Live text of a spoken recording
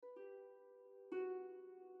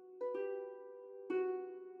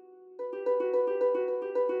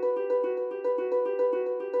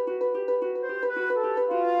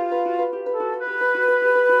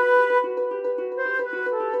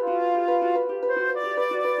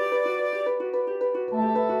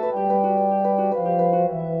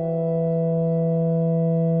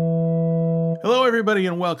everybody,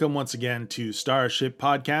 and welcome once again to Starship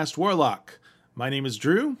Podcast Warlock. My name is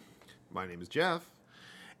Drew. My name is Jeff.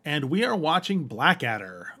 And we are watching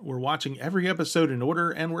Blackadder. We're watching every episode in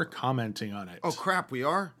order, and we're commenting on it. Oh crap, we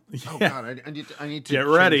are. Yeah. Oh god, I need to Get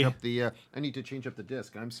ready. Change up the, I need to change up the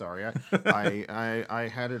disc. I'm sorry.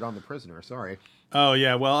 I had it on the Prisoner. Sorry. Oh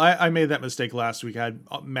yeah, well I made that mistake last week. I had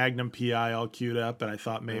Magnum PI all queued up, and I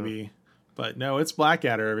thought maybe, but no, it's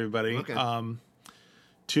Blackadder. Everybody. Okay.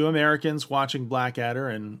 Two Americans watching Blackadder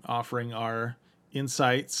and offering our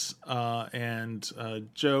insights and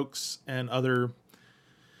jokes and other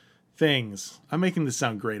things. I'm making this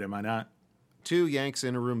sound great, am I not? Two Yanks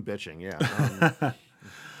in a room bitching. Yeah.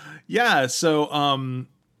 Yeah. So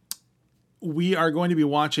we are going to be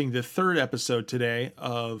watching the third episode today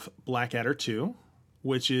of Blackadder 2,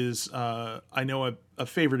 which is I know a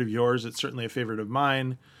favorite of yours. It's certainly a favorite of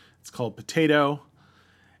mine. It's called Potato.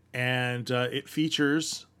 And it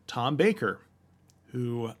features Tom Baker,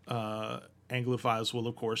 who Anglophiles will,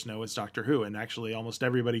 of course, know as Doctor Who. And actually, almost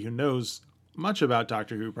everybody who knows much about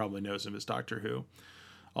Doctor Who probably knows him as Doctor Who,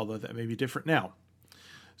 although that may be different now.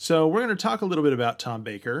 So we're going to talk a little bit about Tom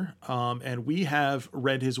Baker, and we have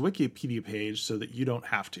read his Wikipedia page so that you don't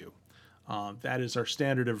have to. That is our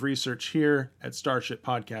standard of research here at Starship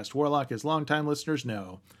Podcast Warlock, as longtime listeners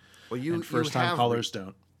know. Well, and first-time callers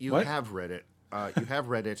don't. You What? have read it. You have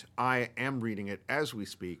read it. I am reading it as we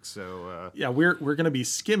speak. So Yeah, we're going to be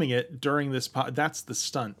skimming it during this that's the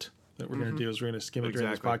stunt that we're going to do, is we're going to skim it during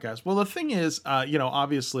this Exactly. podcast. Well, the thing is,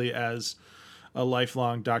 obviously as a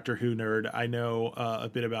lifelong Doctor Who nerd, I know a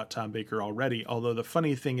bit about Tom Baker already. Although the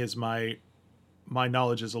funny thing is my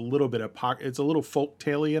knowledge is a little bit it's a little folk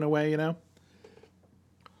tale-y in a way, yeah,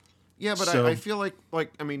 but So- I feel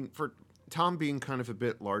like I mean, for Tom being kind of a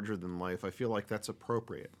bit larger than life, I feel like that's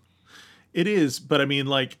appropriate. It is, but I mean,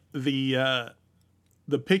 like the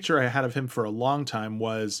picture I had of him for a long time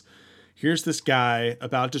was, here's this guy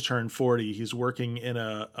about to turn 40. He's working in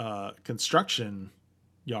a construction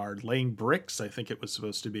yard, laying bricks, I think it was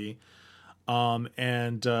supposed to be.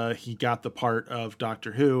 And he got the part of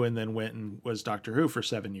Doctor Who, and then went and was Doctor Who for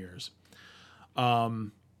 7 years.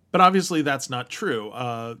 But obviously that's not true.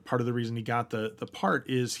 Part of the reason he got the part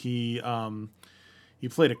is he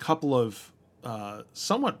played a couple of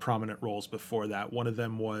somewhat prominent roles before that. One of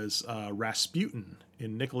them was Rasputin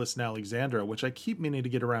in Nicholas and Alexandra, which I keep meaning to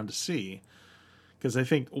get around to see, because I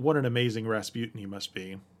think what an amazing Rasputin he must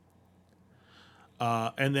be.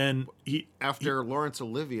 And then After Laurence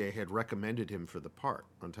Olivier had recommended him for the part,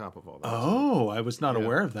 on top of all that. Oh, I was not Yeah.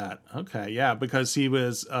 aware of that. Okay, yeah, because he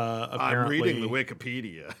was apparently... I'm reading the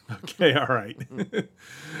Wikipedia. Okay, all right.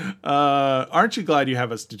 Aren't you glad you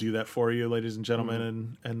have us to do that for you, ladies and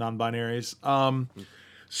gentlemen, and non-binaries?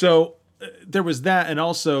 So there was that, and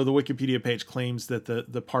also the Wikipedia page claims that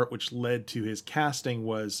the part which led to his casting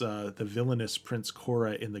was the villainous Prince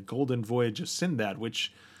Korra in The Golden Voyage of Sinbad,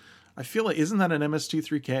 which I feel like, isn't that an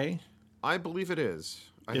MS-23K? I believe it is.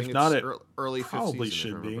 I If think not, it's it early fifth probably season, should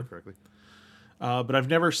if I remember be. correctly. But I've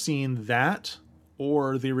never seen that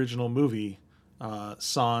or the original movie,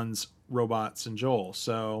 Sans, Robots, and Joel.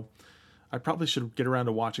 So I probably should get around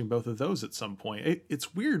to watching both of those at some point.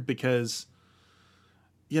 It's weird because,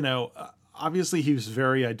 obviously he was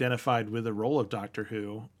very identified with the role of Doctor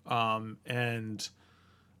Who. And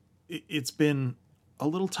it's been a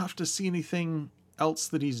little tough to see anything else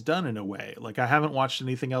that he's done in a way. Like, I haven't watched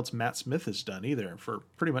anything else Matt Smith has done either, for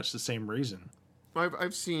pretty much the same reason.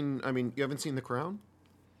 I've seen. I mean, you haven't seen The Crown?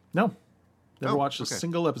 No, never Oh, watched a okay.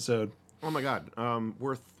 single episode. Oh my God,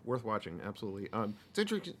 worth watching. Absolutely.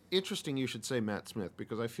 It's interesting you should say Matt Smith,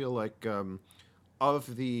 because I feel like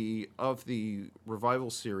of the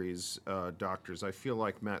revival series Doctors, I feel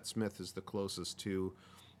like Matt Smith is the closest to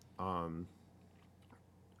Tom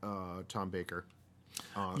Baker,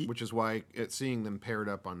 which is why seeing them paired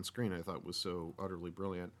up on screen I thought was so utterly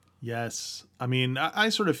brilliant. Yes. I mean, I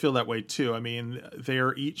sort of feel that way too. I mean, they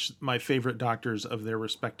are each my favorite doctors of their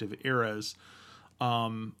respective eras.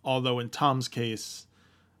 Although in Tom's case,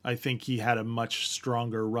 I think he had a much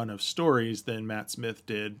stronger run of stories than Matt Smith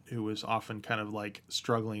did, who was often kind of like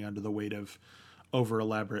struggling under the weight of over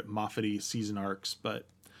elaborate Moffat-y season arcs. But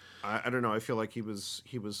I don't know. I feel like he was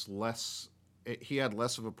less. He had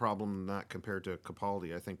less of a problem than that compared to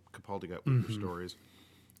Capaldi. I think Capaldi got weaker stories.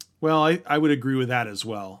 well, I would agree with that as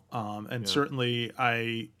well. And certainly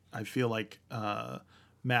I feel like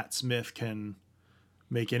Matt Smith can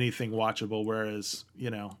make anything watchable, whereas,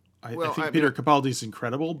 I think Peter Capaldi's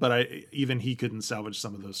incredible, but even he couldn't salvage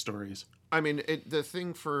some of those stories. I mean, the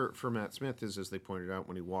thing for Matt Smith is, as they pointed out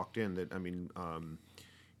when he walked in, that, I mean,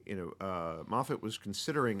 Moffat was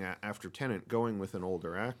considering after Tennant going with an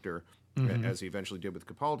older actor, as he eventually did with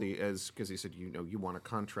Capaldi, because he said, you want to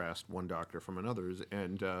contrast one doctor from another's,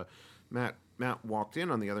 and Matt walked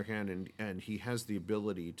in on the other hand, and he has the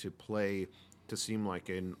ability to seem like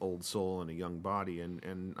an old soul in a young body,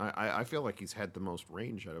 and I feel like he's had the most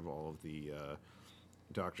range out of all of the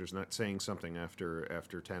doctors. Not saying something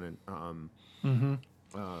after Tennant. I'm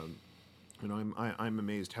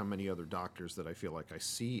amazed how many other doctors that I feel like I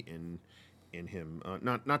see in him.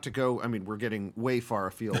 Not to go. I mean, we're getting way far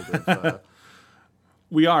afield.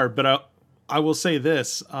 We are, but I will say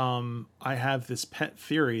this. I have this pet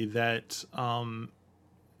theory that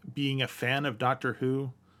being a fan of Doctor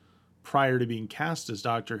Who prior to being cast as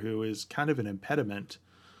Doctor Who is kind of an impediment.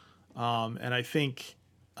 And I think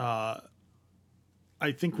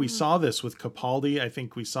we saw this with Capaldi. I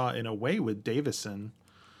think we saw it in a way with Davison.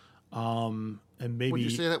 And maybe would you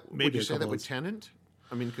say that? Maybe would you say that with Tennant?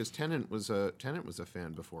 I mean, because Tennant was a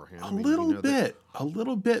fan beforehand. A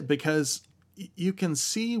little bit, because you can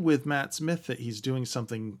see with Matt Smith that he's doing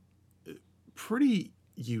something pretty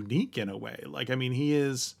unique in a way. Like, I mean, he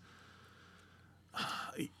is.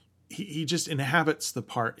 He just inhabits the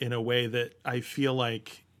part in a way that I feel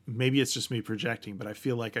like, maybe it's just me projecting, but I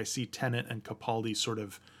feel like I see Tennant and Capaldi sort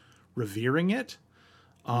of revering it,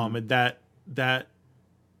 and that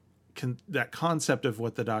concept of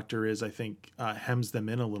what the Doctor is, I think, hems them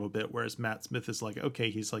in a little bit. Whereas Matt Smith is like, okay,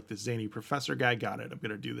 he's like this zany professor guy. Got it. I'm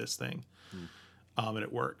going to do this thing, and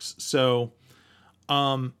it works. So,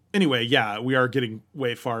 anyway, yeah, we are getting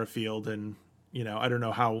way far afield, and I don't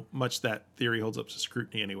know how much that theory holds up to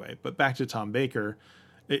scrutiny anyway. But back to Tom Baker,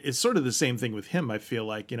 it's sort of the same thing with him. I feel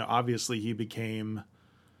like, obviously he became,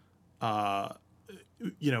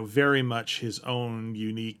 very much his own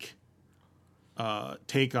unique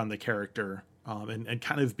take on the character, and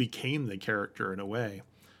kind of became the character in a way.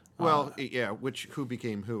 Well, yeah, who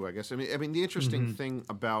became who, I guess. I mean, the interesting thing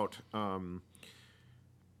about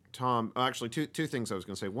Tom, actually, two things I was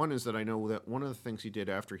going to say. One is that I know that one of the things he did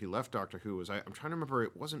after he left Doctor Who was, I'm trying to remember,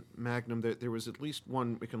 it wasn't Magnum. There was at least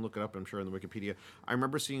one, we can look it up, I'm sure, in the Wikipedia. I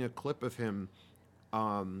remember seeing a clip of him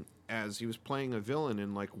as he was playing a villain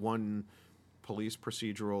in like one police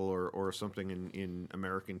procedural or something in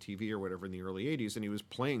American TV or whatever in the early 80s, and he was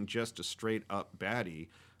playing just a straight up baddie,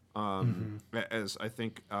 as I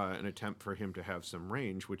think an attempt for him to have some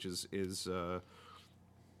range, which is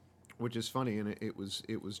funny, and it was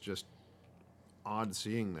just odd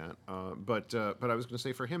seeing that. But I was going to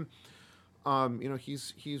say, for him,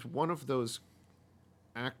 he's one of those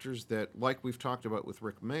actors that, like we've talked about with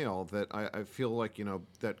Rick Mayall, that I feel like,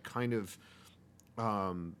 that kind of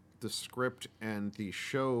the script and the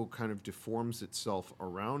show kind of deforms itself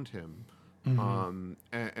around him.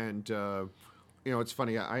 It's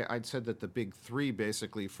funny. I'd said that the big three,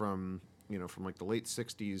 basically from like the late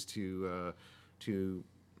 60s to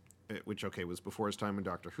which, okay, was before his time in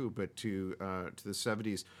Doctor Who, but to the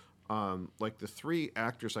 70s, like the three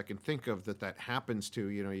actors I can think of that happens to,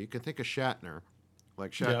 you can think of Shatner.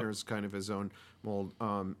 Like, Shatner's kind of his own mold.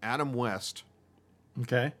 Adam West.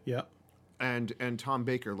 Okay, yep. And Tom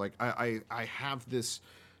Baker. Like, I have this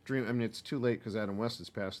dream. I mean, it's too late because Adam West has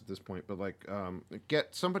passed at this point, but like,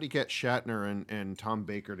 get Shatner and Tom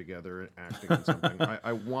Baker together acting in something.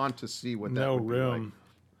 I want to see what that would room.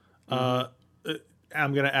 Be like.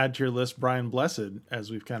 I'm going to add to your list Brian Blessed, as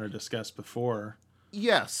we've kind of discussed before.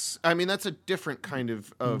 Yes. I mean, that's a different kind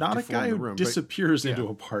of not a guy who disappears into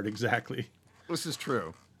a part, exactly. This is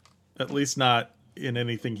true. At least not in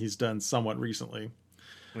anything he's done somewhat recently.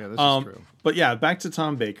 Yeah, this is true. But yeah, back to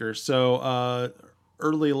Tom Baker. So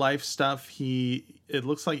early life stuff, it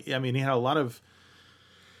looks like, I mean, he had a lot of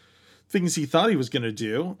things he thought he was going to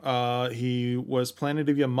do. He was planning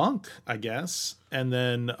to be a monk, I guess. And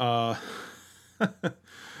then...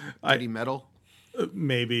 Did he meddle?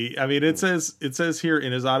 Maybe. I mean, it says here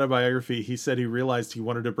in his autobiography, he said he realized he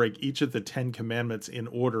wanted to break each of the 10 commandments in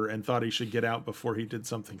order and thought he should get out before he did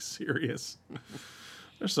something serious.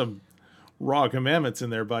 There's some raw commandments in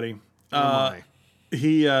there, buddy.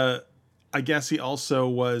 He, I guess he also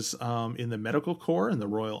was in the medical corps in the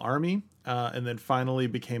Royal Army, and then finally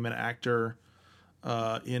became an actor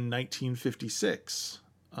in 1956.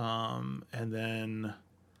 And then...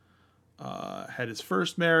 had his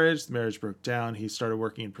first marriage. The marriage broke down. He started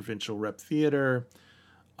working in provincial rep theater.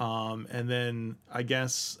 And then, I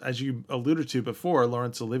guess, as you alluded to before,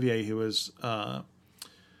 Laurence Olivier, who was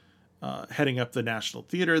heading up the National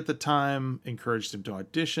Theater at the time, encouraged him to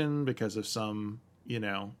audition because of some,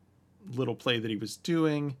 little play that he was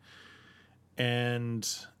doing. And,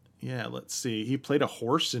 yeah, let's see. He played a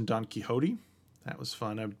horse in Don Quixote. That was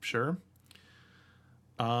fun, I'm sure.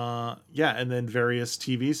 And then various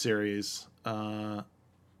TV series.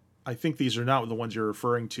 I think these are not the ones you're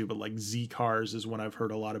referring to, but like Z Cars is one I've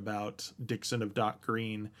heard a lot about. Dixon of Dock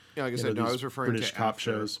Green. Yeah, like I said, no, I these was referring British to cop after.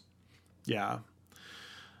 shows. Yeah.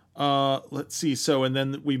 Let's see. So, and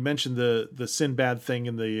then we mentioned the Sinbad thing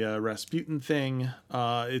and the Rasputin thing.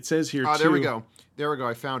 It says here too. There we go. There we go.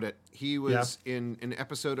 I found it. He was Yeah. in an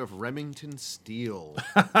episode of Remington Steele.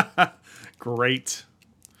 Great.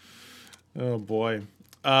 Oh boy.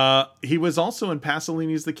 He was also in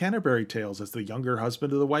Pasolini's The Canterbury Tales as the younger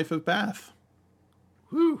husband of the wife of Bath.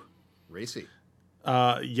 Whew. Racy.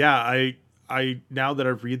 Yeah, I now that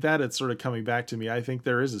I've read that, it's sort of coming back to me. I think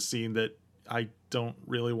there is a scene that I don't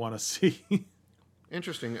really want to see.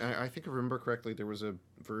 Interesting. I think if I remember correctly, there was a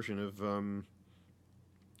version of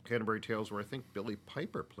Canterbury Tales where I think Billy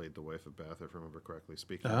Piper played the wife of Bath, if I remember correctly.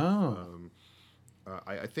 Speaking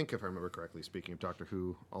I think if I remember correctly, speaking of Doctor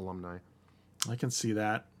Who alumni. I can see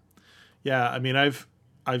that. Yeah, I mean, I've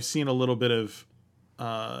seen a little bit of,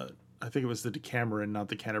 I think it was the Decameron, not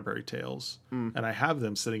the Canterbury Tales, and I have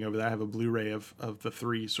them sitting over there. I have a Blu-ray of the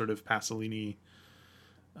 3 sort of Pasolini,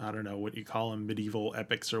 I don't know what you call them, medieval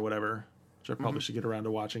epics or whatever, which I probably should get around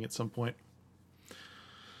to watching at some point.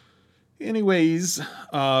 Anyways,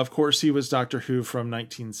 of course, he was Doctor Who from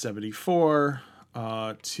 1974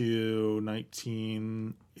 to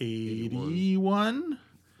 1981.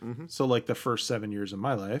 So like the first 7 years of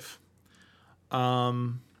my life.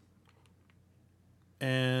 And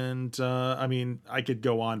I mean, I could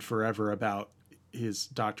go on forever about his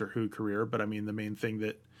Doctor Who career, but I mean, the main thing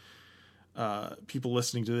that people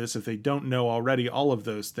listening to this, if they don't know already all of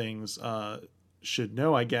those things, should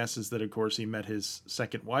know, I guess, is that, of course, he met his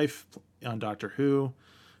second wife on Doctor Who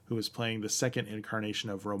was playing the second incarnation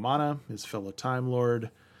of Romana, his fellow Time Lord.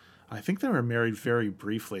 I think they were married very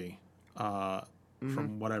briefly,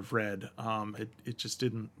 from what I've read. It just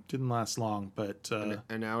didn't last long, but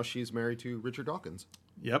And now she's married to Richard Dawkins.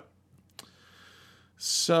 Yep.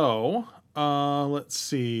 So let's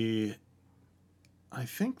see. I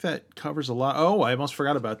think that covers a lot. Oh, I almost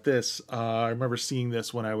forgot about this. I remember seeing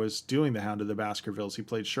this when I was doing The Hound of the Baskervilles. He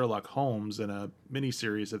played Sherlock Holmes in a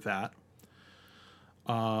miniseries of that.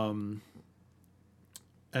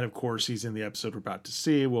 And of course, he's in the episode we're about to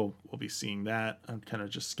see. We'll be seeing that. I'm kind of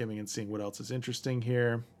just skimming and seeing what else is interesting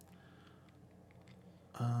here.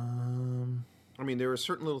 I mean, there were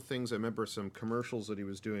certain little things. I remember some commercials that he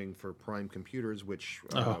was doing for Prime Computers, which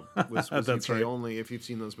was That's UK right. only, if you've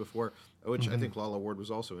seen those before, which I think Lala Ward was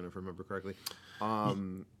also in, if I remember correctly.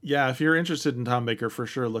 Yeah, if you're interested in Tom Baker, for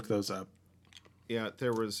sure, look those up. Yeah,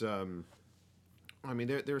 there was. I mean,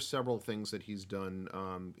 there are several things that he's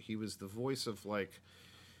done. He was the voice of, like,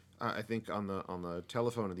 I think on the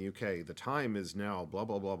telephone in the UK, the time is now blah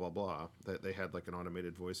blah blah blah blah. That they had like an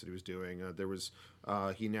automated voice that he was doing. There was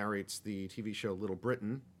he narrates the TV show Little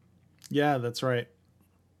Britain. Yeah, that's right.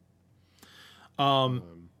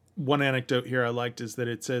 One anecdote here I liked is that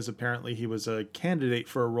it says apparently he was a candidate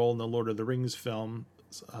for a role in the Lord of the Rings film,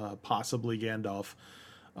 possibly Gandalf,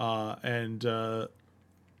 and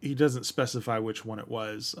he doesn't specify which one it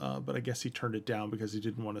was, but I guess he turned it down because he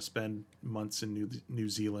didn't want to spend months in New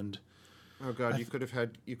Zealand. Oh God, you could have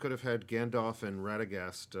had Gandalf and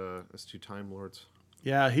Radagast as 2 Time Lords.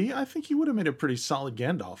 Yeah, I think he would have made a pretty solid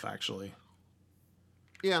Gandalf, actually.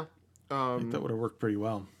 Yeah, I think that would have worked pretty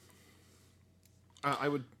well.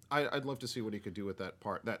 I'd love to see what he could do with that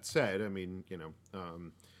part. That said, I mean,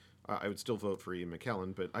 I would still vote for Ian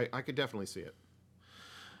McKellen, but I could definitely see it.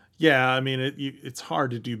 Yeah, I mean, it's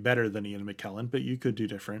hard to do better than Ian McKellen, but you could do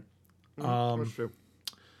different. That's true.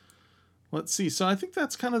 Let's see. So I think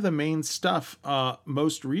that's kind of the main stuff.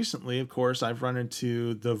 Most recently, of course, I've run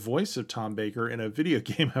into the voice of Tom Baker in a video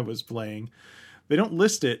game I was playing. They don't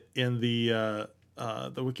list it in the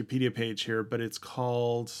Wikipedia page here, but it's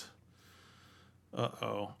called...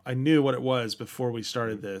 I knew what it was before we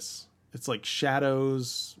started this. It's like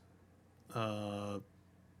Shadows...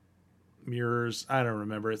 Mirrors, I don't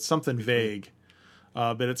remember. It's something vague,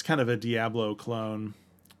 but it's kind of a Diablo clone.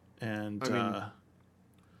 And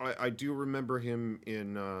I do remember him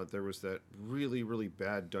in there was that really, really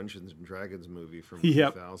bad Dungeons and Dragons movie from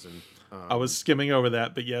 2000. I was skimming over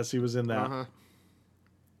that, but yes, he was in that.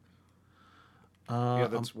 Yeah,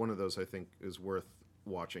 that's one of those I think is worth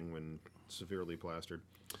watching when severely plastered.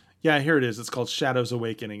 Yeah, here it is. It's called Shadows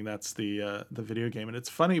Awakening. That's the video game, and it's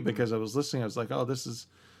funny because I was listening. I was like, "Oh, this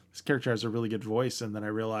character has a really good voice," and then I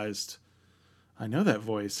realized I know that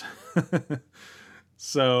voice.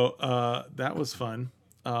 So that was fun.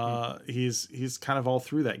 He's kind of all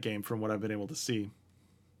through that game from what I've been able to see.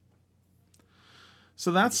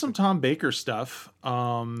 So that's some Tom Baker stuff,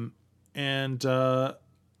 and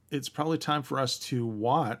it's probably time for us to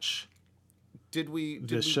watch this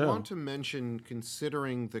we show. want to mention,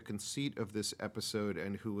 considering the conceit of this episode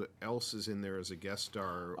and who else is in there as a guest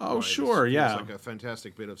star? Oh, why sure, this yeah. feels like a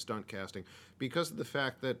fantastic bit of stunt casting, because of the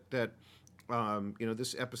fact that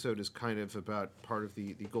this episode is kind of about part of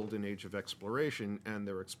the golden age of exploration, and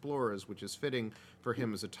they're explorers, which is fitting for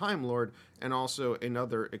him as a Time Lord, and also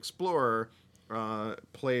another explorer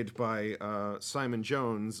played by Simon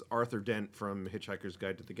Jones, Arthur Dent from Hitchhiker's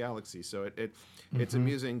Guide to the Galaxy. So it's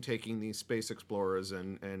amusing taking these space explorers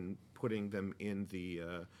and putting them in the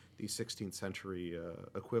 16th century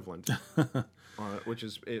equivalent, which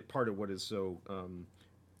is part of what is so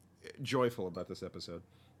joyful about this episode.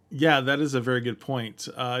 Yeah, that is a very good point.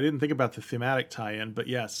 I didn't think about the thematic tie-in, but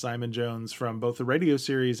yes, Simon Jones from both the radio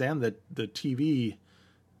series and the TV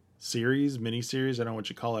series, miniseries, I don't know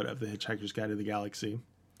what you call it, of the Hitchhiker's Guide to the Galaxy.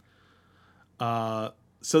 So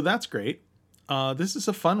that's great. This is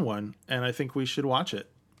a fun one, and I think we should watch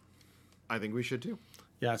it. I think we should too.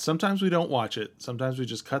 Yeah, sometimes we don't watch it. Sometimes we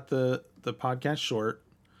just cut the podcast short.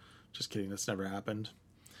 Just kidding, that's never happened.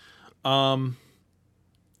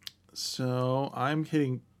 So I'm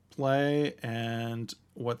hitting play, and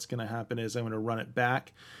what's going to happen is I'm going to run it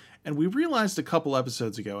back. And we realized a couple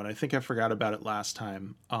episodes ago, and I think I forgot about it last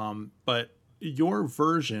time, but your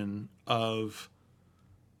version of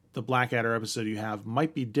the Blackadder episode you have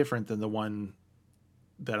might be different than the one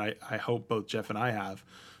that I hope both Jeff and I have.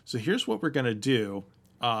 So here's what we're going to do.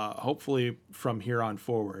 Hopefully from here on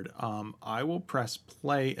forward, I will press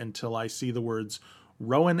play until I see the words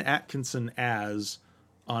Rowan Atkinson as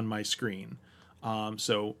on my screen.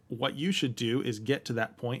 So what you should do is get to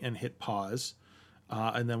that point and hit pause.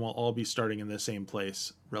 And then we'll all be starting in the same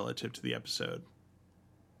place relative to the episode.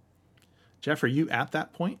 Jeff, are you at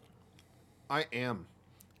that point? I am.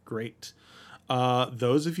 Great.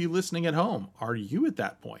 Those of you listening at home, are you at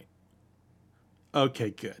that point?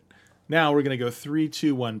 Okay, good. Now we're going to go 3,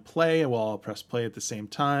 2, 1, play, and we'll all press play at the same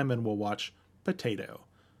time, and we'll watch Potato.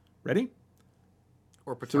 Ready?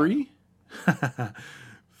 Or potato.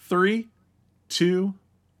 3, 2,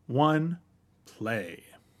 1, play.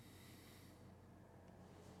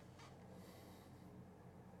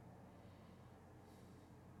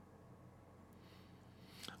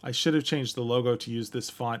 I should have changed the logo to use this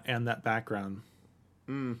font and that background.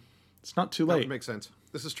 It's not too That late. would make sense.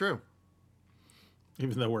 This is true.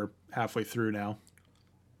 Even though we're halfway through now.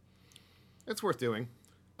 It's worth doing.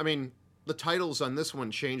 I mean, the titles on this one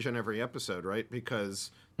change on every episode, right? Because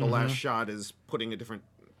the last shot is putting a different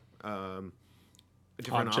object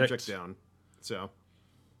down. So.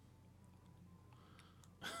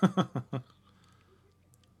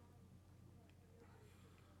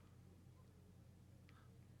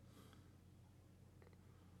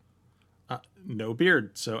 No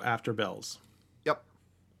beard, so after bells. Yep.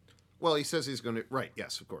 Well, he says he's going to... Right,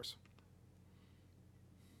 yes, of course.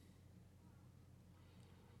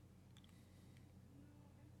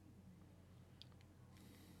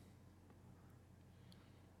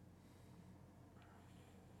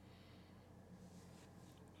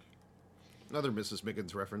 Another Mrs.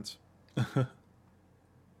 Miggins reference.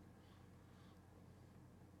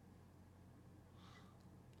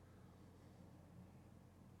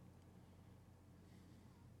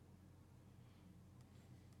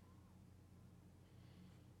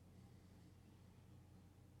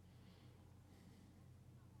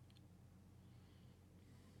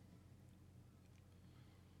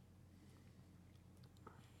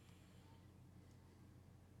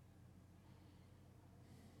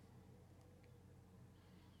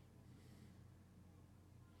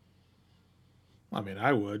 I mean,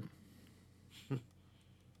 I would.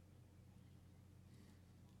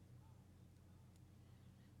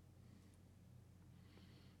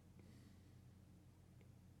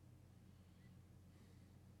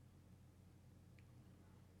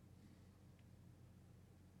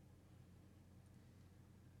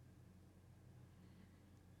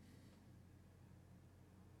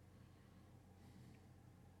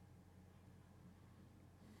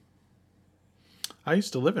 I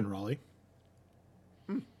used to live in Raleigh.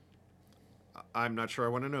 I'm not sure I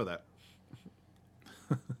want to know that.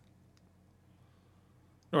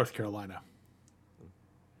 North Carolina.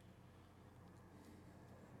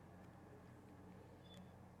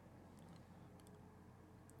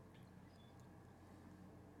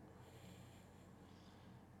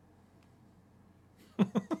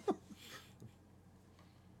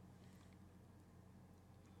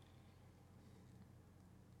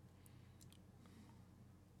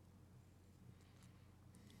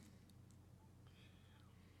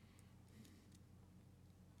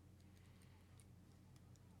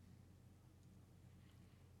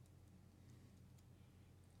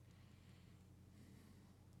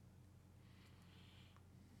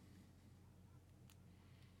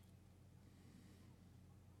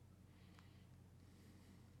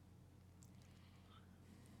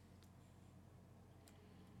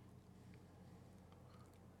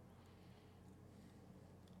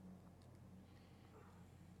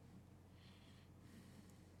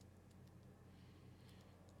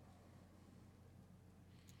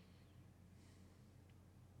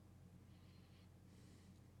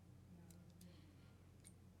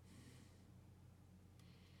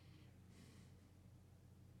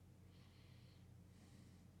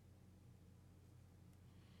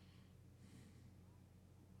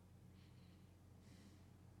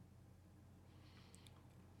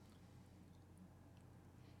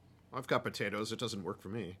 I've got potatoes. It doesn't work for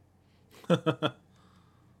me.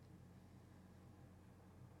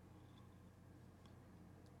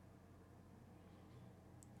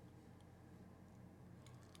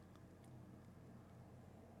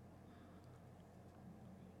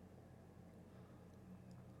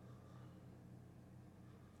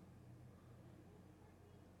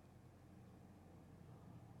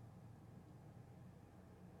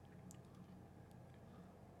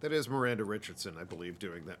 That is Miranda Richardson, I believe,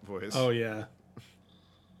 doing that voice. Oh yeah.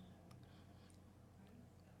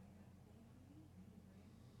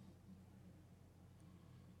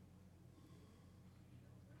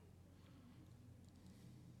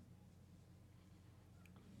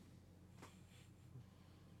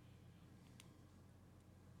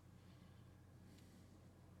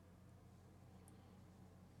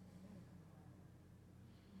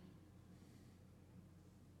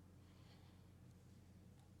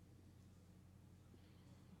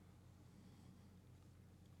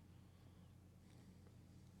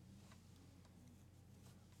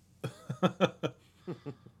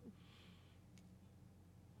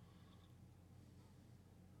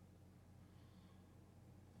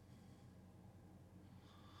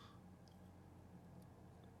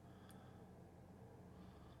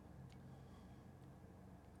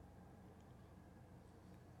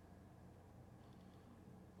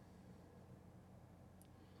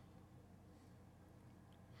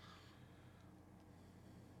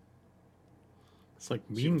 It's like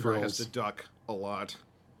Mean Stephen Fry has Girls. to duck a lot.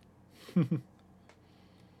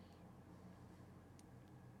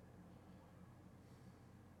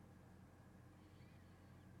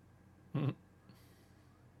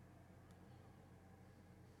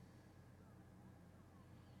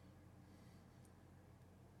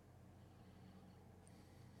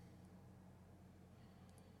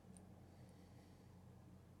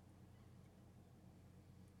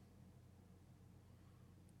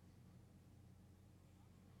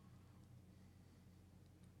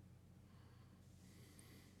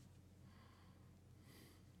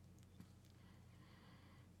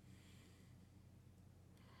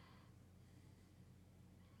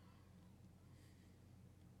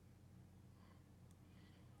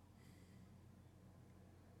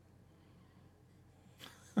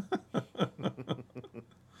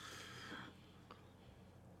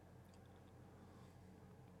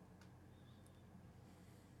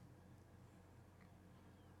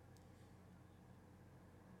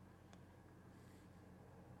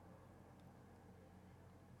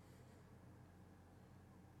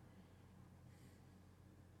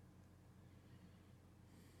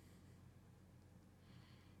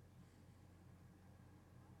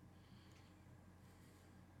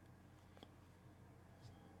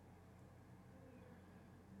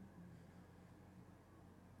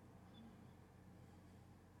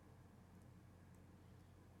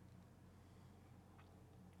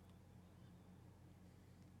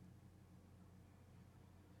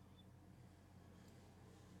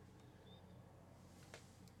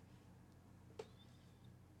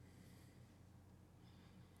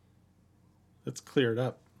 It's cleared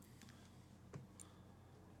up.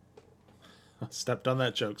 Stepped on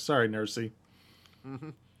that joke. Sorry, Nursey.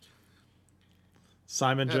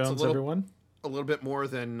 Simon That's Jones, everyone. a little bit more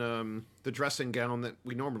than the dressing gown that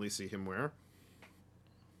we normally see him wear.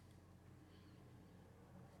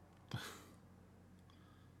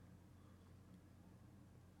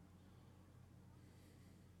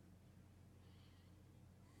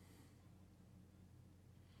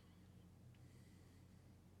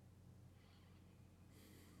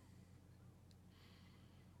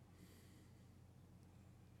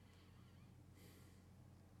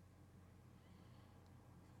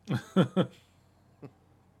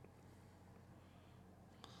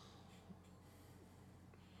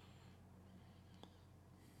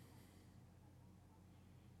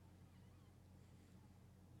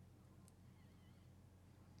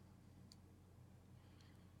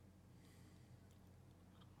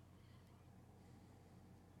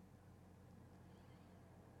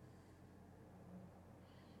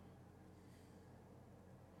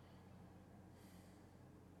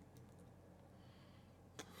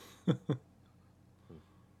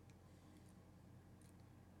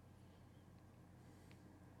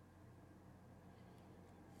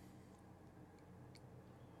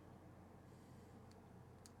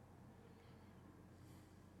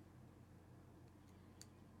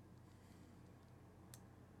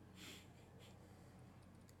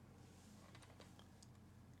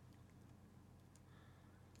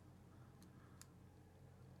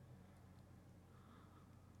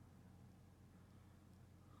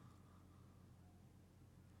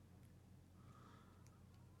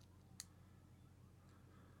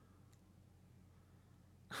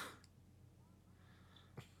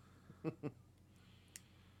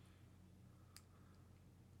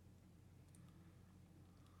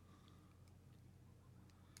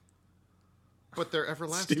 But they're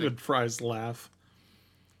everlasting. Stephen Fry's laugh.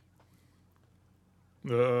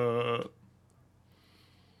 Uh,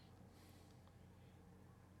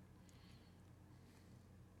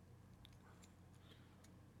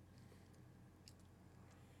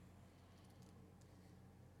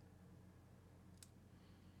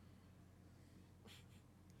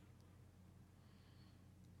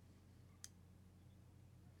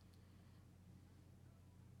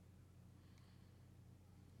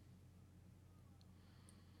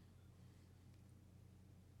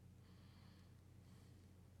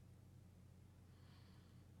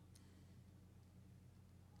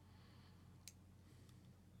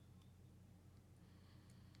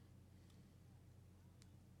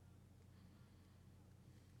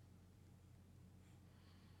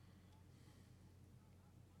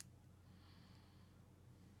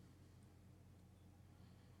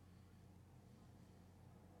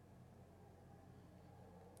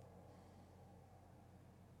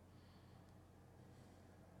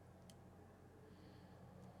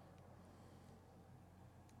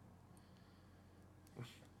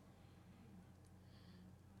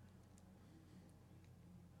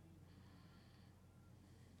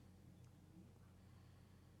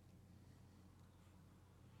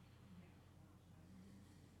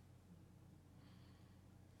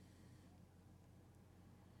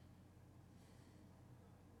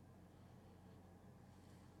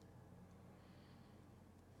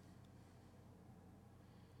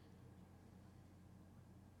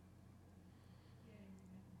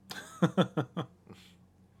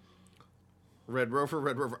 Red Rover,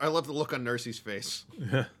 Red Rover. I love the look on Nursey's face.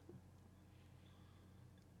 yeah.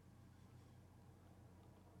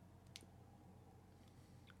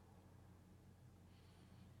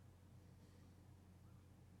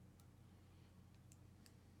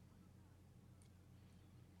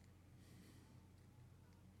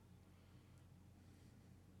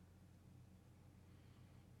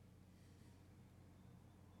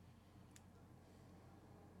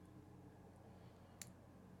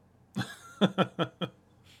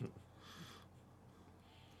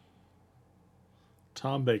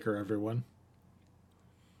 Tom Baker, everyone.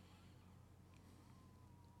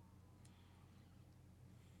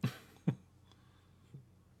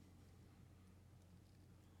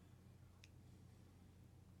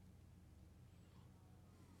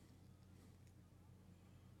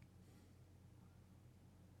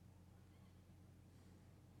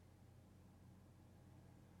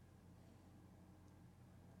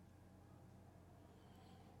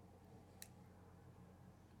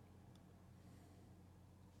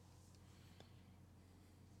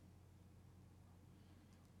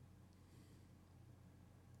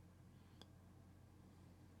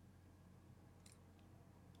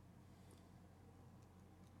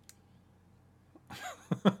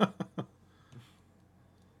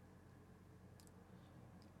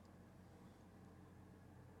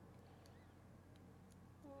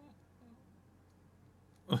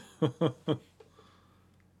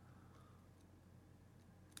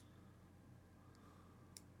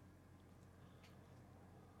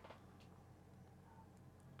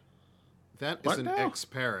 That is What an now?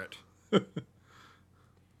 ex-parrot.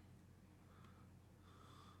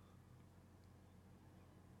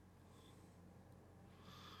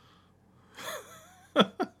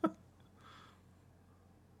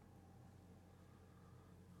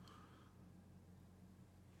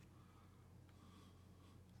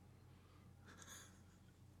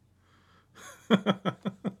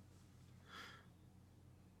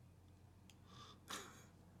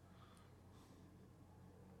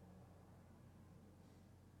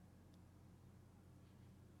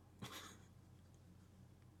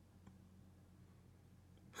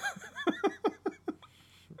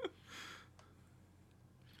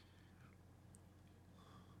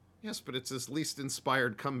 Yes, but it's his least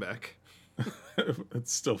inspired comeback.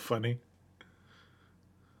 It's still funny.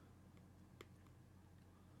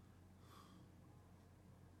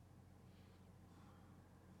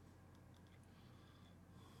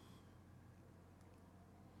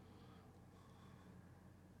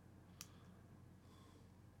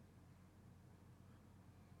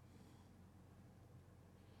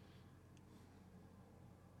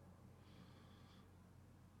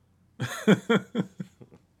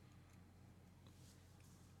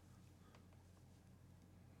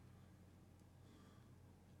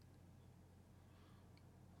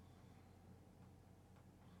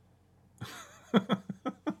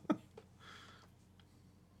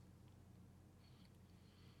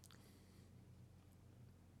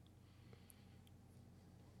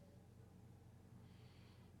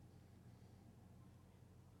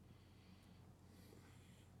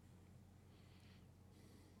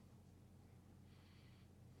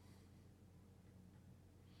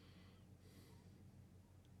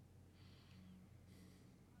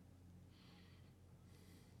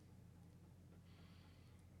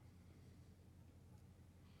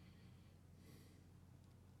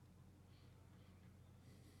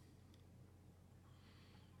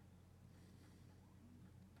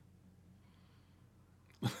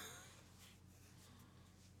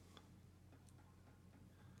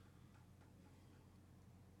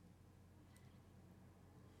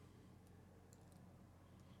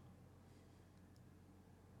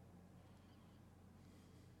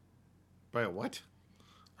 By a what?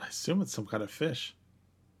 I assume it's some kind of fish.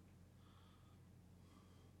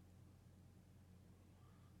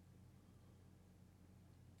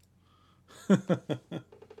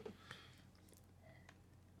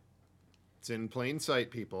 It's in plain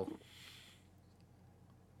sight, people.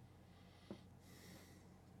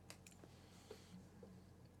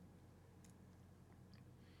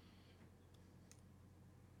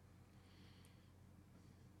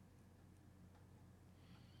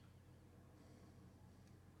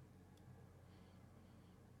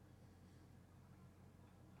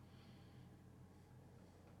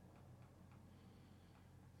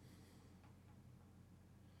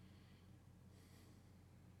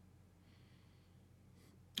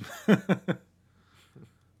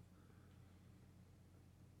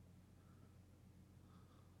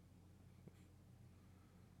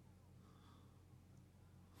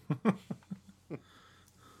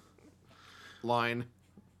 Line.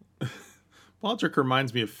 Baldric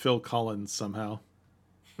reminds me of Phil Collins somehow.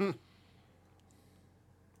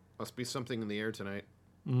 Must be something in the air tonight.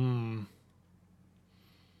 Mm.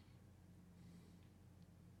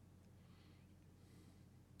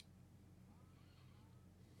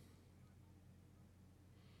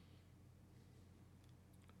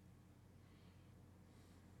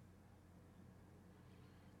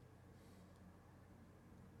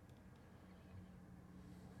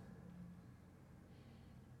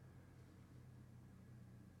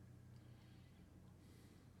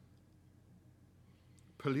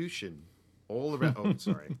 Pollution. All around. Oh,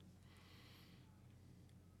 sorry.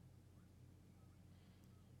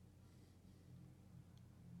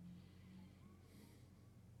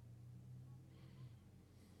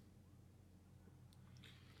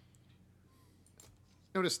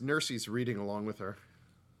 Notice Nursey's reading along with her.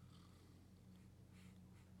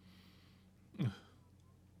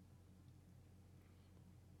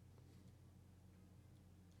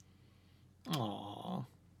 Aww.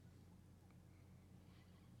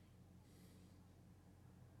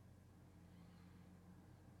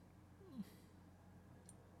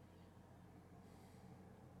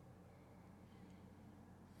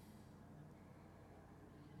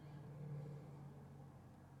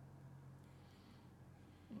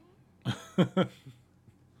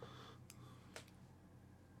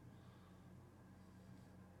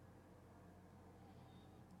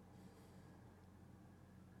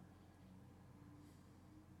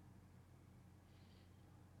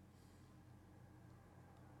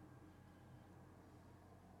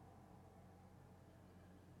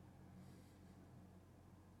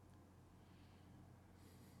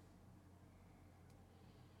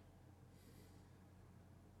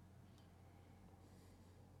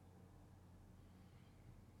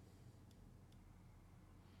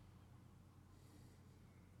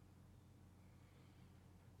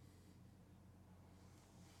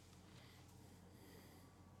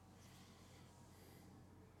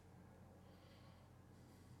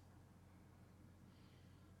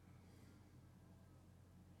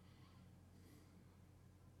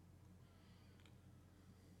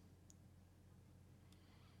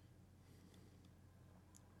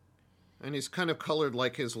 And he's kind of colored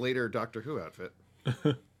like his later Doctor Who outfit.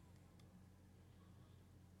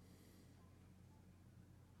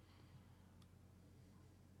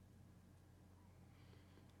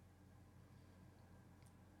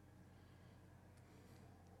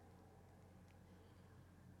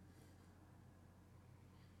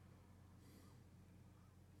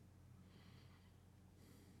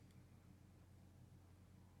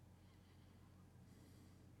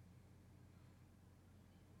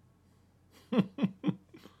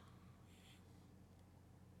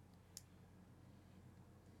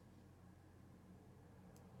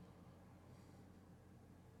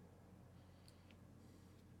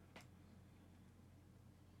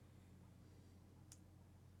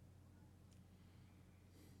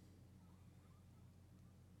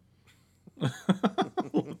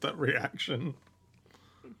 That reaction.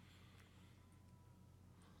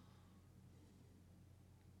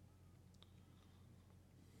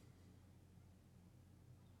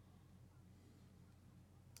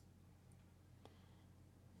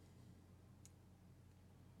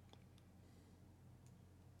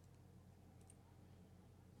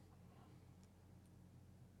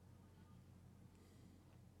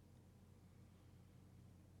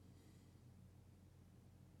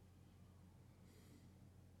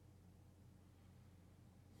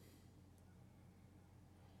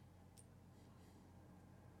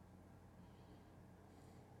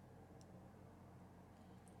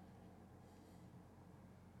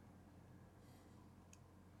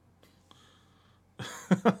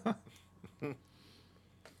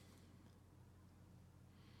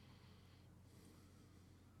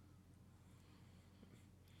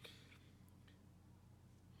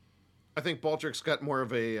 I think Baldrick's got more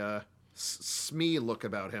of a Smee look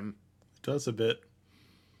about him. Does a bit.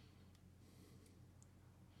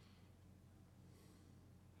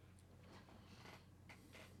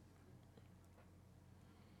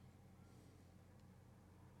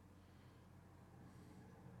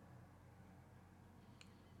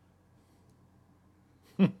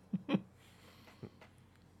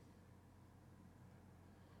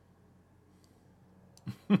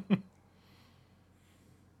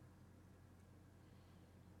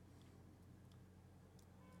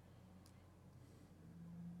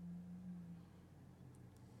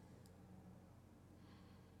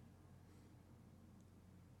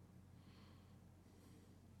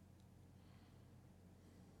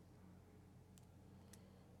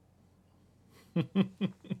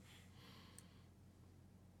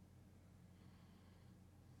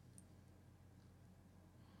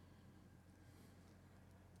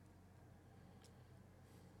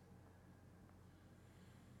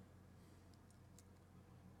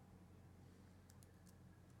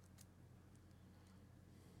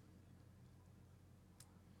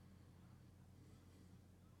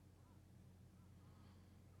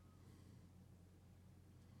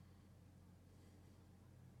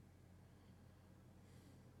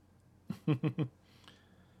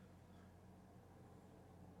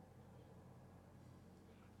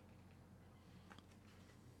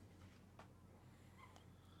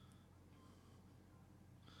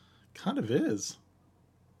 Kind of is.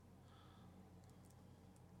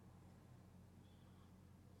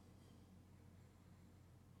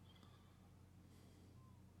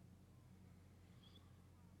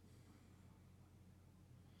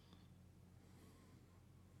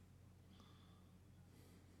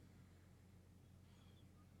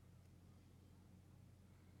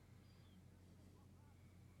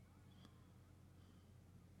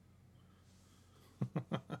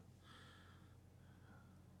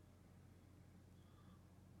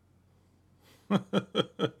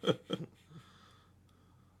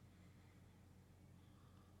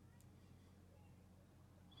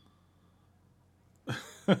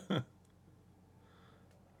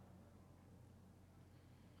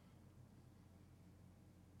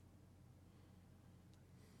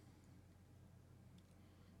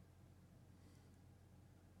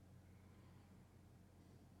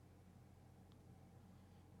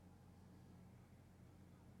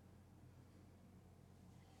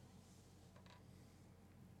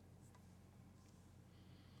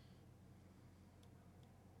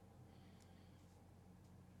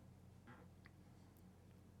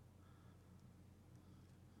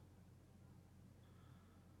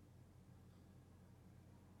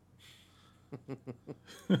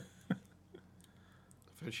 I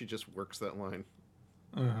bet she just works that line.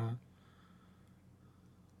 Uh-huh.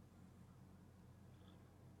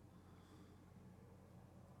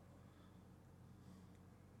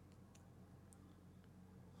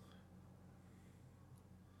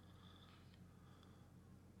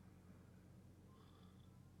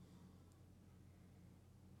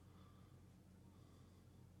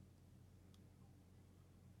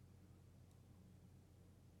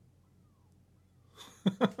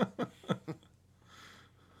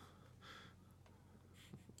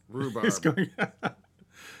 He's Rhubarb. going.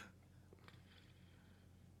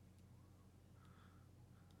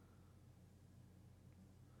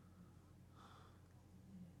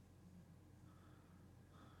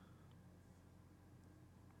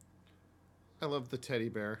 I love the teddy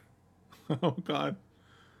bear. Oh God.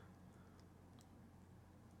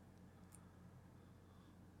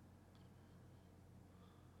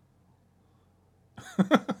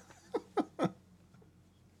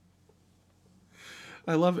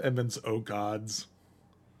 I love Edmund's "Oh Gods."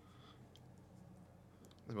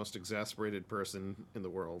 The most exasperated person in the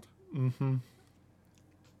world. Mm-hmm.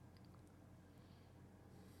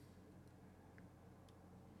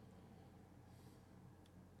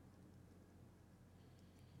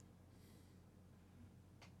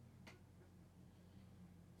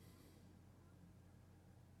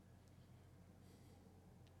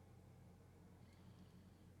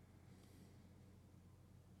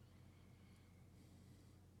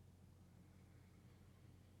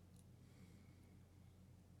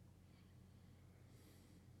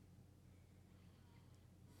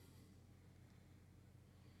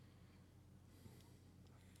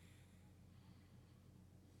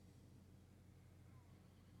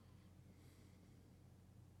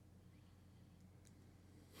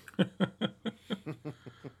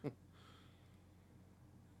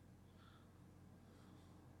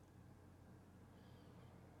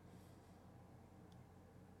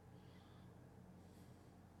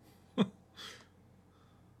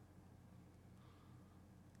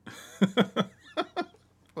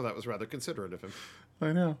 Well, that was rather considerate of him.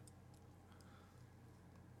 I know.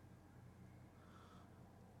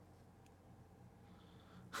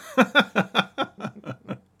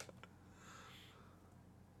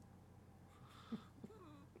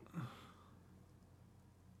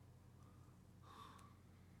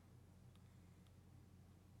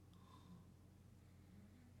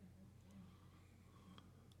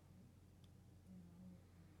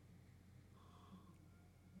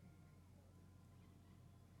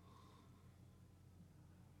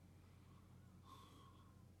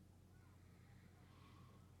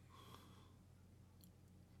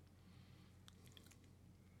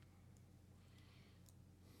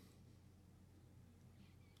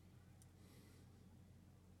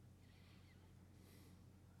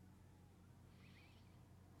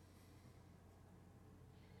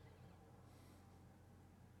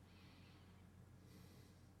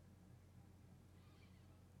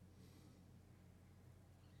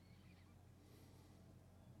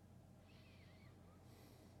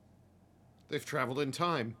 They've traveled in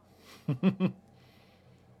time.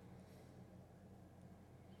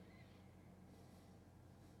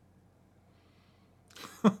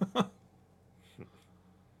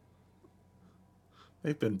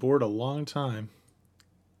 They've been bored a long time.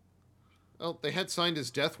 Well, they had signed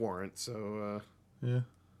his death warrant, so Yeah.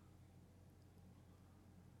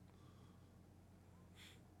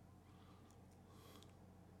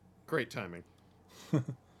 great timing.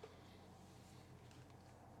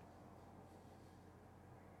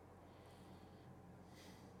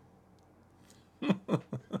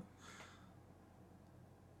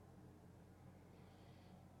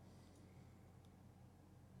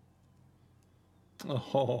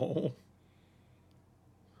 Oh.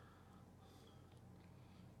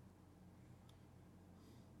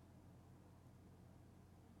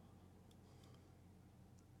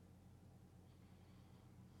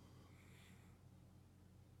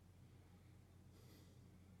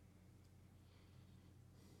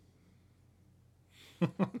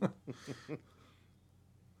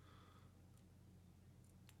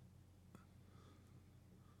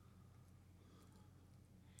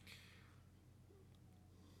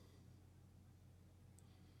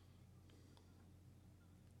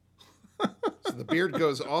 So the beard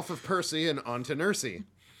goes off of Percy and onto Nursey.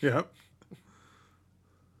 Yep.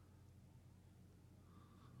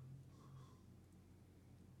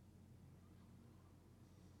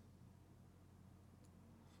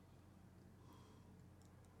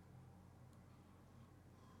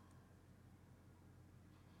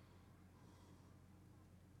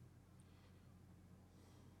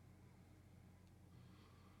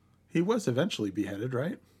 He was eventually beheaded,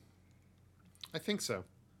 right? I think so.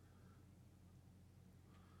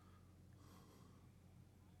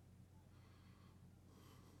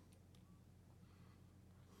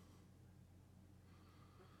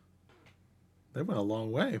 They went a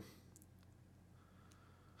long way.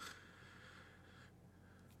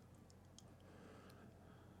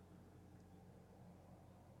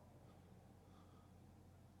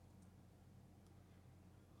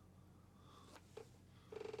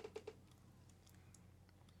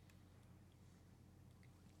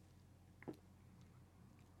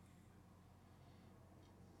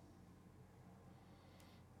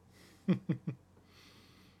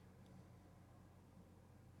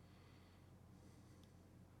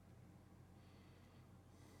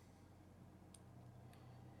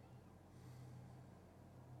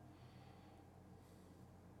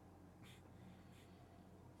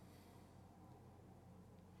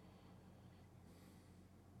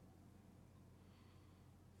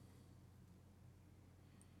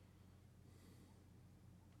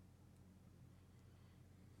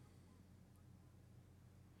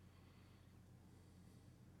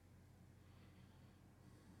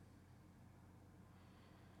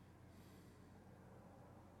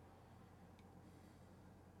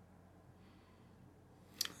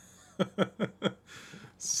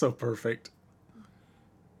 So perfect.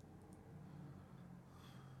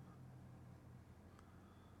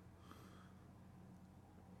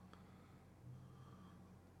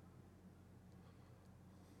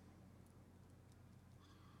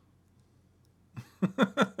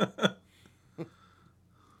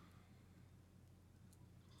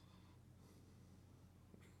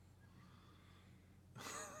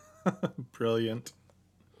 Brilliant.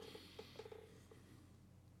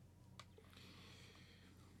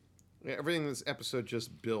 Yeah, everything in this episode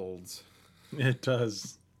just builds. It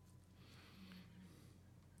does.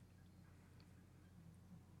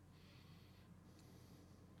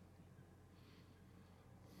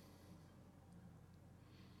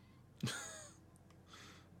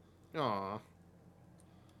 Aw.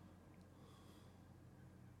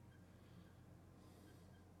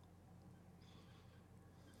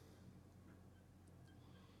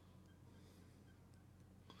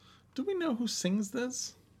 Do we know who sings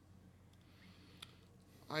this?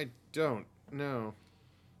 I don't know.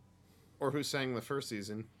 Or who sang the first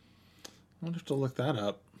season. I wonder if to look that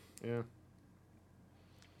up. Yeah.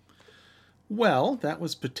 Well, that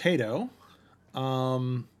was Potato.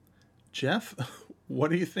 Jeff, what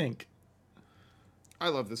do you think? I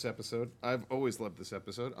love this episode. I've always loved this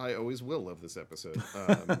episode. I always will love this episode.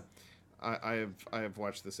 I have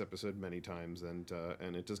watched this episode many times, and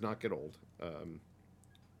it does not get old.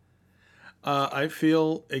 I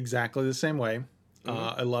feel exactly the same way.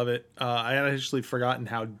 I love it. I had actually forgotten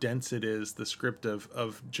how dense it is, the script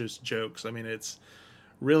of just jokes. I mean, it's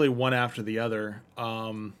really one after the other.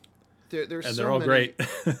 There's and so they're all many, great.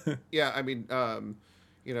 Yeah, I mean,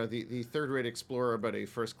 the third-rate explorer about a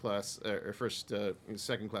first class or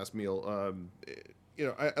second class meal.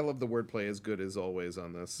 I love the wordplay as good as always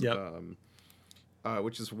on this. Yep.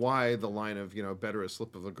 Which is why the line of better a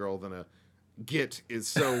slip of a girl than a git is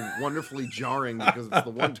so wonderfully jarring, because it's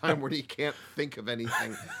the one time where he can't think of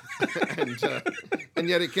anything, and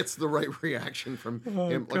yet it gets the right reaction from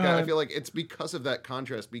him. Like I feel like it's because of that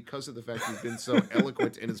contrast, because of the fact he's been so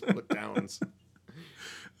eloquent in his put downs.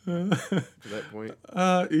 To that point,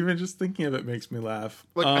 Even just thinking of it makes me laugh.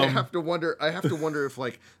 like I have to wonder if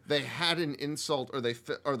like they had an insult, or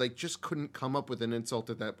they just couldn't come up with an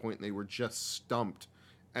insult at that point, and they were just stumped.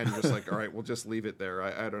 And just like, all right, we'll just leave it there.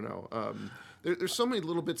 I don't know. There's so many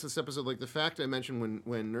little bits of this episode, like the fact I mentioned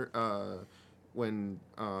when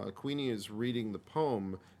Queenie is reading the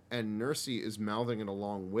poem and Nursey is mouthing it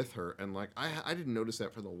along with her, and like I didn't notice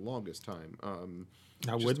that for the longest time.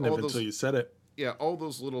 I wouldn't have until you said it. Yeah, all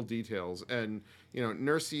those little details, and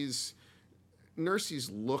Nursey's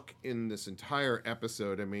look in this entire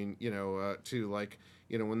episode. I mean, to like.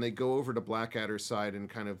 When they go over to Blackadder's side and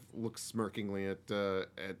kind of look smirkingly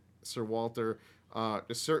at Sir Walter,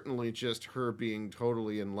 certainly just her being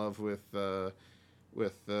totally in love with the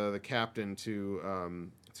captain, to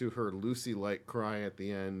her Lucy-like cry at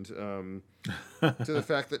the end, to the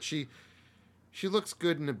fact that she looks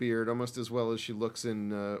good in a beard almost as well as she looks in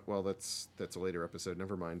that's a later episode.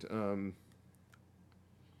 Never mind.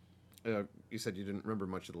 You said you didn't remember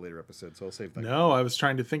much of the later episodes, so I'll save that. No, I was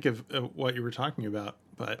trying to think of what you were talking about,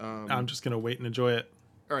 but I'm just going to wait and enjoy it.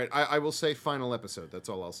 All right, I will say final episode. That's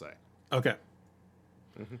all I'll say. Okay.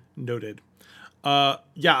 Mm-hmm. Noted.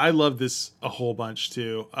 Yeah, I love this a whole bunch,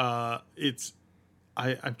 too. I'm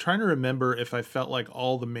trying to remember if I felt like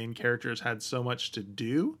all the main characters had so much to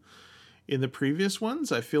do in the previous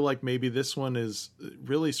ones. I feel like maybe this one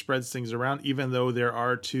really spreads things around, even though there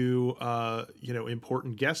are two,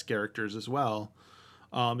 important guest characters as well.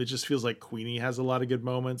 It just feels like Queenie has a lot of good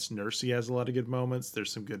moments. Nursey has a lot of good moments.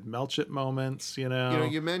 There's some good Melchett moments, You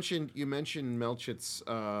mentioned Melchett's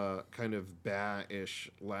kind of bah-ish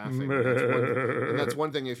laughing. And that's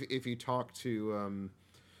one thing. If you talk to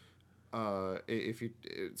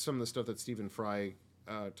some of the stuff that Stephen Fry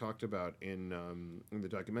talked about in the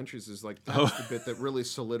documentaries, is like that's the bit that really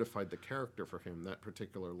solidified the character for him, that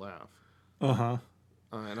particular laugh. Uh-huh.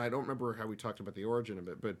 And I don't remember how we talked about the origin of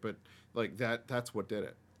it, but like that's what did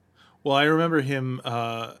it. Well, I remember him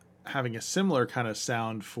having a similar kind of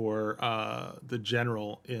sound for the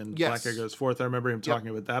general in Blackadder Goes Forth. I remember him talking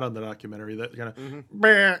about that on the documentary, that kind of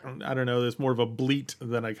I don't know, there's more of a bleat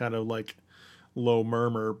than a kind of like low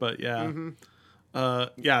murmur, but yeah.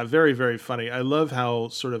 Yeah, very, very funny. I love how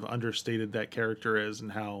sort of understated that character is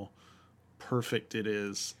and how perfect it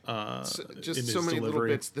is. Just so many little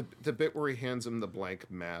bits. The bit where he hands him the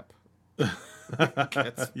blank map.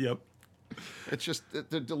 Yep. It's just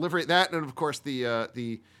the delivery, that, and of course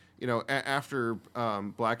after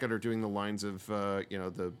Blackadder doing the lines of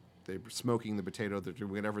they're smoking the potato, they're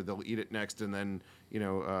doing whatever, they'll eat it next, and then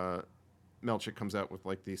Melchett comes out with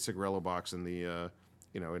like the cigarello box and the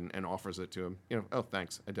and offers it to him. Oh,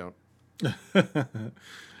 thanks, I don't.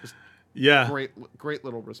 Yeah. Great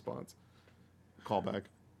little response. Callback.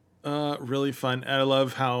 Really fun. And I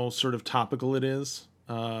love how sort of topical it is.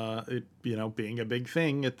 It being a big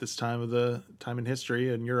thing at this time in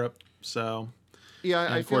history in Europe. So yeah,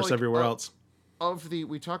 and of course like, everywhere else.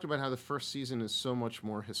 We talked about how the first season is so much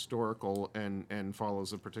more historical and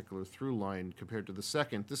follows a particular through line compared to the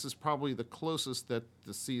second. This is probably the closest that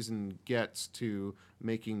the season gets to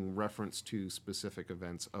making reference to specific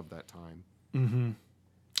events of that time. Mm-hmm.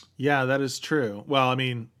 Yeah, that is true. Well, I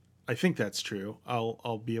mean, I think that's true.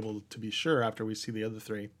 I'll be able to be sure after we see the other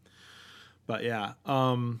three. But yeah,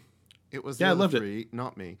 It was Yeah, I the other loved it. three,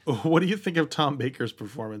 not me. What do you think of Tom Baker's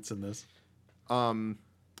performance in this? Um,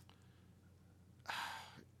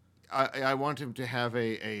 I want him to have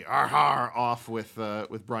a arhar off with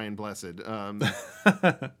Brian Blessed. I mean,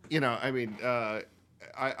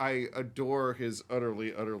 I adore his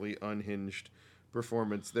utterly unhinged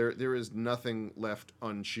performance. There is nothing left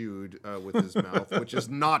unchewed with his mouth, which is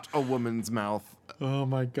not a woman's mouth. Oh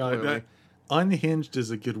my god, Clearly. unhinged is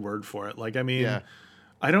a good word for it. Like, I mean, Yeah.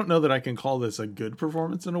 I don't know that I can call this a good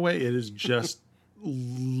performance in a way. It is just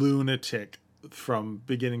lunatic from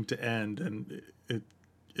beginning to end, and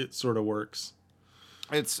it sort of works.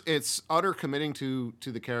 It's utter committing to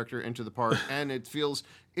the character and to the part, and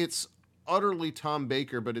it's utterly Tom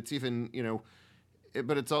Baker, but it's even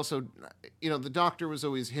but it's also the Doctor was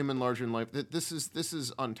always him in Larger Than Life. This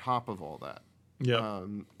is on top of all that. Yeah.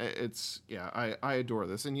 I adore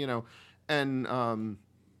this, and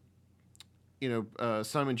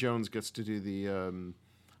Simon Jones gets to do the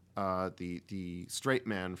straight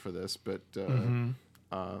man for this, but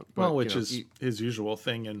Which is his usual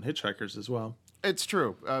thing in Hitchhikers as well. It's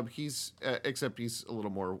true. He's except he's a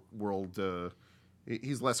little more world.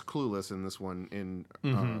 He's less clueless in this one.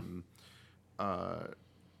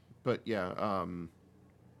 But yeah,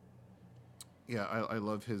 I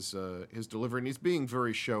love his delivery, and he's being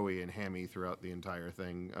very showy and hammy throughout the entire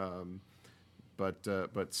thing.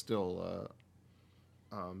 But still,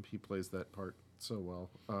 he plays that part so well.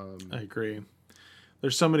 I agree.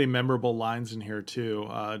 There's so many memorable lines in here too.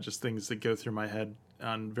 Just things that go through my head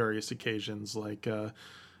on various occasions, like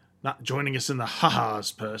not joining us in the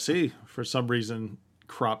ha-has, Percy, for some reason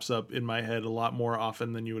crops up in my head a lot more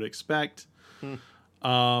often than you would expect.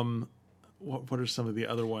 What are some of the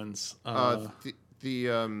other ones?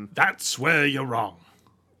 That's where you're wrong.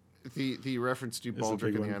 The reference to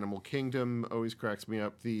Baldric and the Animal Kingdom always cracks me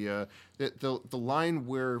up. The line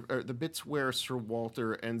where the bits where Sir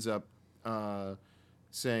Walter ends up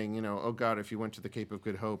saying, oh God, if you went to the Cape of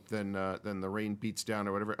Good Hope, then the rain beats down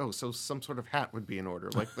or whatever. Oh, so some sort of hat would be in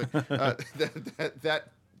order. Like that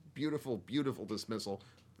beautiful dismissal.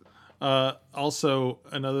 Also,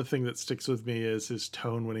 another thing that sticks with me is his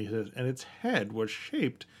tone when he says, and its head was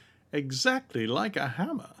shaped exactly like a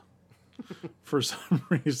hammer. For some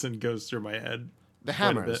reason, goes through my head. The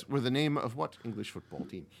Hammers were the name of what English football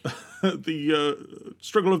team? The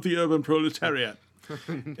struggle of the urban proletariat.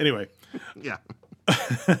 Anyway. Yeah.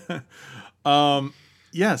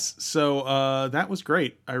 Yes. So that was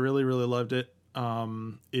great. I really, really loved it. To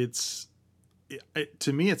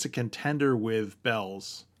me, it's a contender with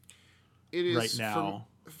Bells. It is right now.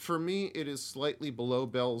 For me, it is slightly below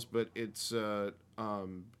Bells, but it's a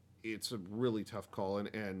really tough call,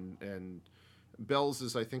 and Bells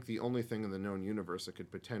is, I think, the only thing in the known universe that could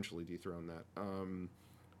potentially dethrone that.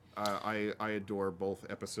 I adore both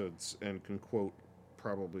episodes and can quote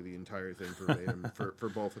probably the entire thing verbatim for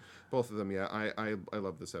both of them. Yeah, I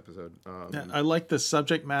love this episode. I like the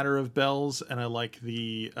subject matter of Bells, and I like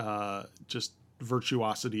the just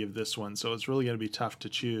virtuosity of this one. So it's really going to be tough to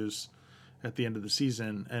choose at the end of the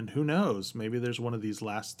season, and who knows, maybe there's one of these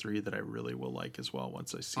last three that I really will like as well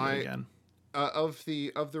once I see it again. Of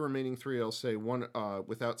the remaining three, I'll say one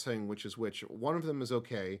without saying which is which. One of them is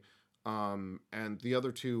okay, and the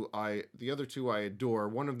other two I adore.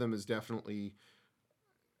 One of them is definitely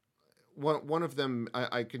one of them.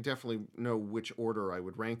 I can definitely know which order I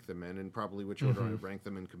would rank them in, and probably which order I would rank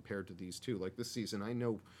them in compared to these two. Like this season, I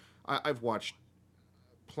know I've watched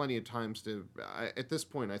plenty of times at this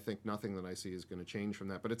point, I think nothing that I see is going to change from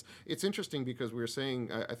that. But it's interesting because we were saying,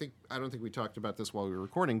 I don't think we talked about this while we were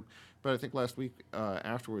recording, but I think last week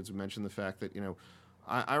afterwards we mentioned the fact that,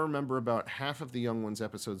 I remember about half of the Young Ones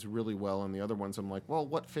episodes really well, and the other ones I'm like, well,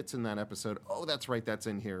 what fits in that episode? Oh, that's right, that's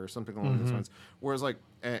in here, or something along those lines. Whereas, like,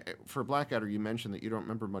 for Blackadder, you mentioned that you don't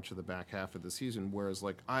remember much of the back half of the season, whereas,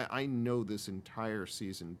 like, I know this entire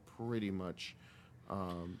season pretty much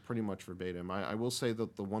verbatim. I will say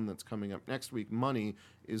that the one that's coming up next week, Money,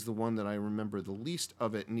 is the one that I remember the least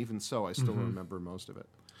of it, and even so, I still remember most of it.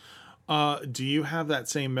 Do you have that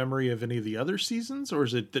same memory of any of the other seasons, or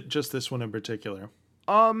is it just this one in particular?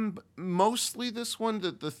 Mostly this one.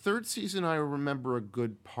 The third season I remember a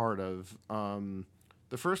good part of.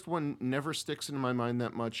 The first one never sticks in my mind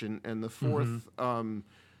that much, and the fourth,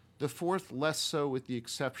 the fourth less so, with the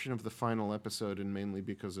exception of the final episode, and mainly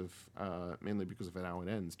because of how it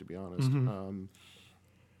ends, to be honest.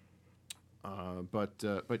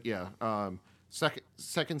 But yeah,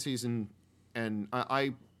 second season, and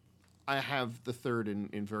I have the third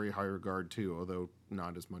in very high regard too, although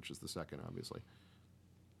not as much as the second, obviously.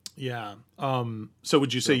 Yeah. So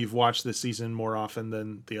would you say you've watched this season more often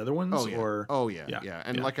than the other ones? Oh yeah. Or Yeah.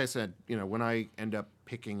 And like I said, when I end up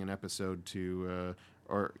picking an episode to,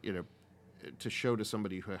 or to show to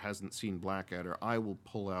somebody who hasn't seen Blackadder, I will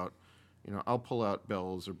pull out, I'll pull out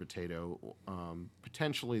Bells or Potato,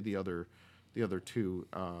 potentially the other two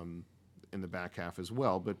in the back half as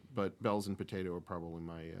well. But Bells and Potato are probably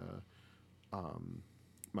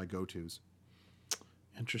my go-tos.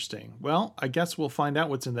 Interesting. Well, I guess we'll find out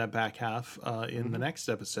what's in that back half in the next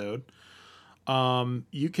episode.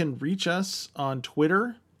 You can reach us on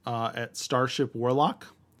Twitter at Starship Warlock.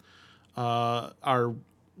 Our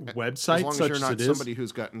website, as long such as you're not as it somebody is.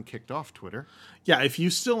 who's gotten kicked off Twitter. Yeah, if you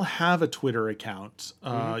still have a Twitter account,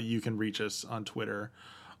 you can reach us on Twitter.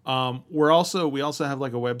 We also have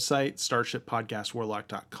like a website,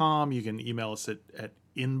 starshippodcastwarlock.com. You can email us at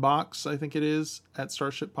inbox, I think it is, at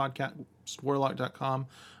starshippodcastwarlock.com,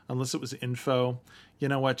 unless it was info. You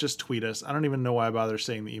know what? Just tweet us. I don't even know why I bother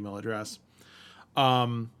saying the email address.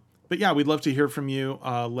 But yeah, we'd love to hear from you.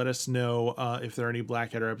 Let us know if there are any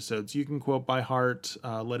Blackadder episodes you can quote by heart.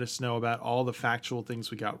 Let us know about all the factual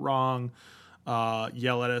things we got wrong.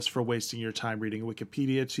 Yell at us for wasting your time reading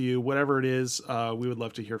Wikipedia to you. Whatever it is, we would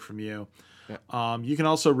love to hear from you. Yeah. You can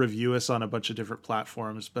also review us on a bunch of different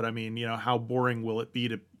platforms. But I mean, how boring will it be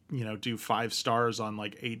to, do 5 stars on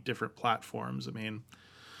like 8 different platforms? I mean,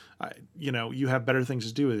 you have better things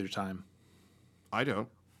to do with your time. I don't.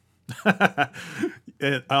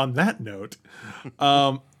 And on that note,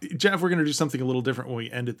 Jeff, we're going to do something a little different when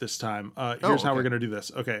we end it this time. Here's how we're going to do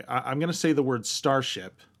this. Okay, I'm going to say the word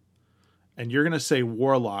Starship, and you're going to say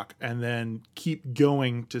Warlock, and then keep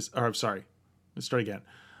going to. Or I'm sorry, let's start again.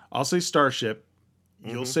 I'll say Starship.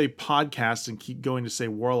 You'll say podcast, and keep going to say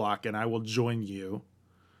Warlock, and I will join you.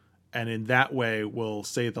 And in that way, we'll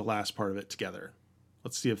say the last part of it together.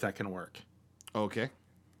 Let's see if that can work. Okay.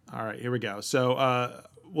 All right, here we go. So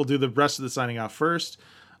we'll do the rest of the signing off first.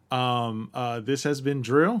 This has been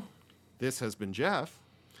Drew. This has been Jeff.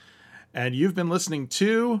 And you've been listening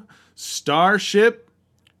to Starship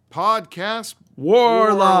Podcast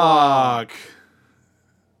Warlock.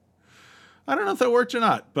 I don't know if that worked or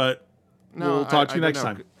not, but we'll talk to you next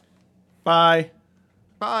time. Bye.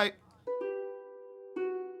 Bye.